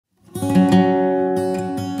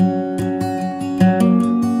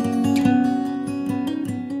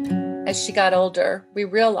as she got older, we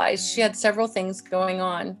realized she had several things going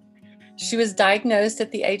on. She was diagnosed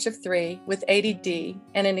at the age of 3 with ADD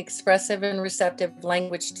and an expressive and receptive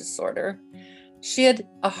language disorder. She had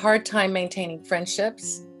a hard time maintaining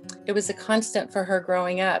friendships. It was a constant for her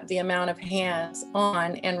growing up, the amount of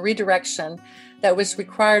hands-on and redirection that was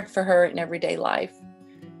required for her in everyday life.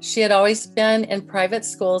 She had always been in private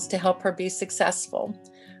schools to help her be successful,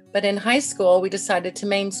 but in high school, we decided to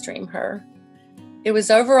mainstream her. It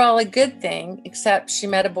was overall a good thing, except she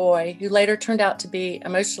met a boy who later turned out to be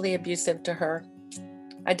emotionally abusive to her.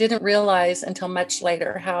 I didn't realize until much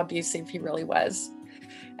later how abusive he really was.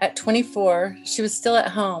 At 24, she was still at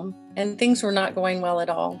home, and things were not going well at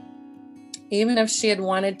all. Even if she had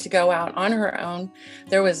wanted to go out on her own,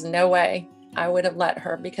 there was no way I would have let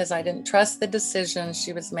her because I didn't trust the decisions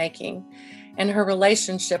she was making and her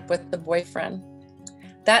relationship with the boyfriend.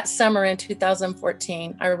 That summer in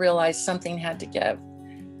 2014, I realized something had to give.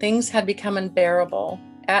 Things had become unbearable.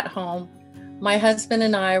 At home, my husband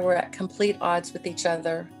and I were at complete odds with each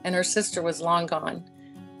other, and her sister was long gone,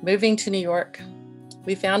 moving to New York.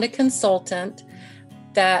 We found a consultant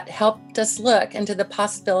that helped us look into the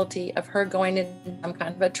possibility of her going into some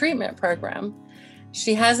kind of a treatment program.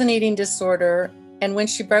 She has an eating disorder, and when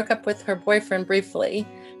she broke up with her boyfriend briefly,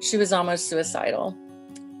 she was almost suicidal.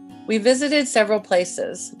 We visited several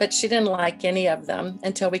places, but she didn't like any of them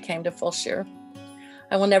until we came to Fulshear.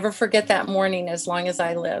 I will never forget that morning as long as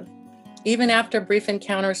I live. Even after brief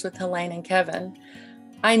encounters with Helene and Kevin,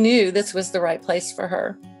 I knew this was the right place for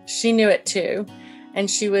her. She knew it too, and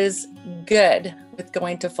she was good with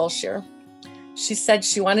going to Fulshear. She said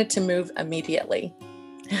she wanted to move immediately.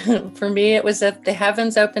 For me, it was as if the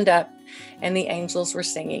heavens opened up and the angels were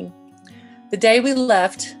singing. The day we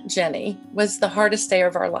left Jenny was the hardest day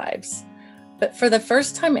of our lives. But for the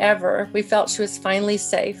first time ever, we felt she was finally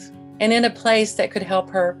safe and in a place that could help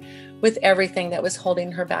her with everything that was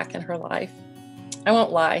holding her back in her life. I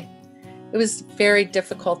won't lie, it was very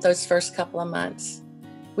difficult those first couple of months.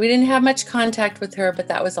 We didn't have much contact with her, but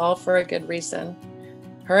that was all for a good reason.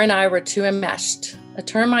 Her and I were too enmeshed, a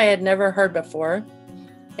term I had never heard before.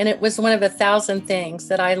 And it was one of 1,000 things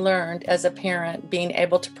that I learned as a parent being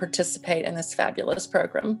able to participate in this fabulous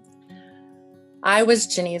program. I was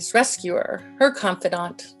Jenny's rescuer, her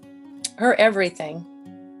confidant, her everything.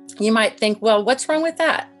 You might think, well, what's wrong with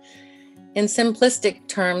that? In simplistic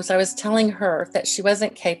terms, I was telling her that she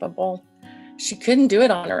wasn't capable. She couldn't do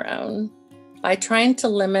it on her own. By trying to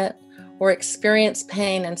limit or experience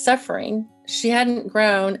pain and suffering, she hadn't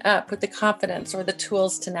grown up with the confidence or the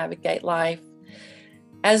tools to navigate life.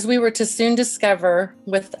 As we were to soon discover,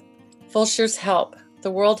 with Fulshear's help,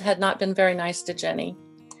 the world had not been very nice to Jenny.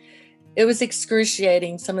 It was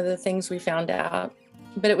excruciating, some of the things we found out,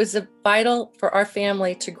 but it was vital for our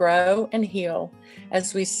family to grow and heal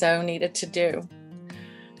as we so needed to do.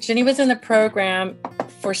 Jenny was in the program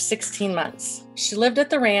for 16 months. She lived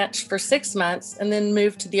at the ranch for 6 months and then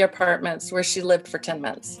moved to the apartments where she lived for 10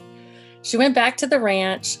 months. She went back to the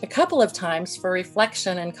ranch a couple of times for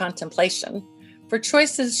reflection and contemplation, for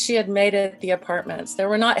choices she had made at the apartments that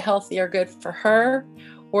were not healthy or good for her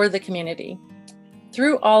or the community.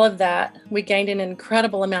 Through all of that, we gained an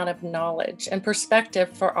incredible amount of knowledge and perspective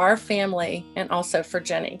for our family and also for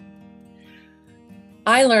Jenny.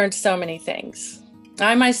 I learned so many things.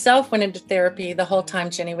 I myself went into therapy the whole time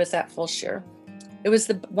Jenny was at Fulshear. It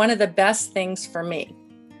was one of the best things for me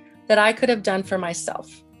that I could have done for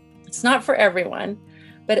myself. It's not for everyone,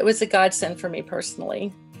 but it was a godsend for me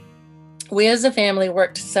personally. We as a family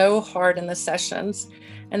worked so hard in the sessions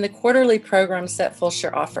and the quarterly programs that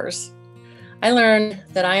Fulshear offers. I learned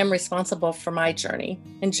that I am responsible for my journey,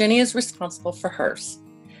 and Jenny is responsible for hers.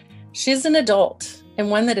 She is an adult and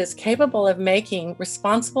one that is capable of making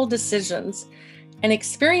responsible decisions and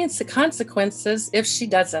experience the consequences if she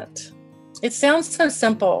doesn't. It sounds so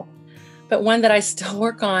simple, but one that I still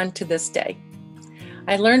work on to this day.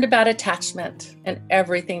 I learned about attachment and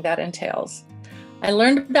everything that entails. I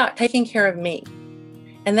learned about taking care of me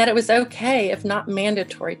and that it was okay, if not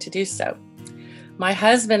mandatory, to do so. My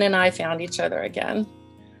husband and I found each other again.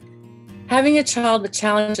 Having a child with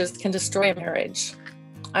challenges can destroy a marriage.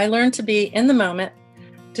 I learned to be in the moment,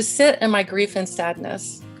 to sit in my grief and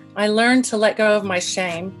sadness. I learned to let go of my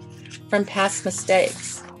shame from past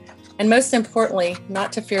mistakes, and most importantly,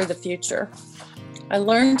 not to fear the future. I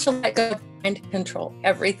learned to let go of trying to control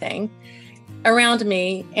everything around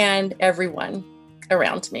me and everyone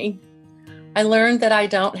around me. I learned that I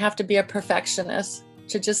don't have to be a perfectionist,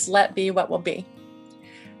 to just let be what will be.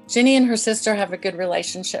 Jenny and her sister have a good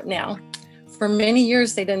relationship now. For many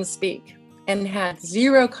years, they didn't speak and had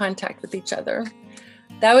zero contact with each other.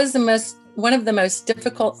 That was the most one of the most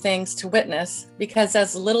difficult things to witness because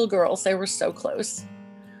as little girls, they were so close.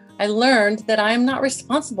 I learned that I am not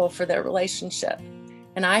responsible for their relationship,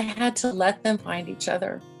 and I had to let them find each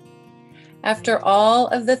other. After all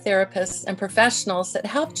of the therapists and professionals that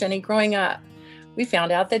helped Jenny growing up, we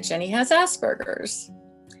found out that Jenny has Asperger's.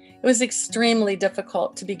 It was extremely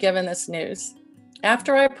difficult to be given this news.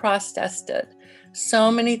 After I processed it,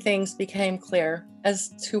 so many things became clear as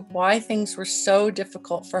to why things were so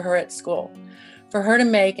difficult for her at school, for her to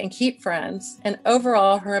make and keep friends, and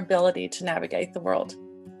overall her ability to navigate the world.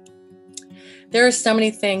 There are so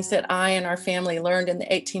many things that I and our family learned in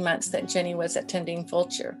the 18 months that Jenny was attending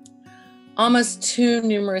Fulshear, almost too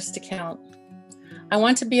numerous to count. I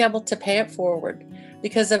want to be able to pay it forward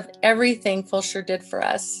because of everything Fulshear did for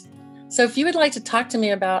us. So if you would like to talk to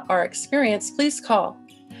me about our experience, please call.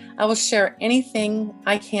 I will share anything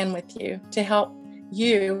I can with you to help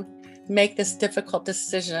you make this difficult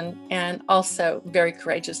decision and also very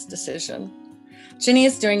courageous decision. Jenny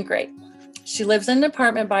is doing great. She lives in an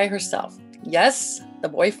apartment by herself. Yes, the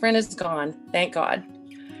boyfriend is gone, thank God.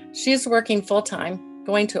 She is working full-time,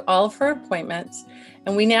 going to all of her appointments,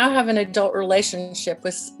 and we now have an adult relationship,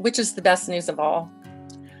 which is the best news of all.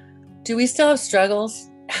 Do we still have struggles?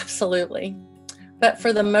 Absolutely. But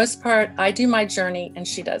for the most part, I do my journey and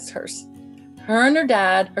she does hers. Her and her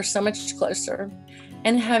dad are so much closer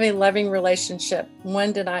and have a loving relationship,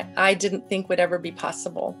 one that I didn't think would ever be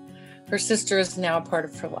possible. Her sister is now a part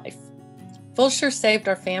of her life. Fulshear saved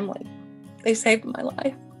our family. They saved my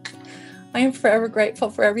life. I am forever grateful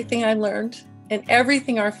for everything I learned and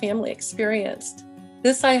everything our family experienced.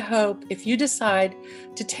 This, I hope, if you decide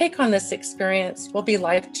to take on this experience, will be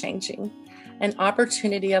life-changing, an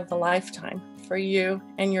opportunity of a lifetime for you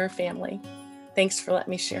and your family. Thanks for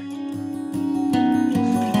letting me share.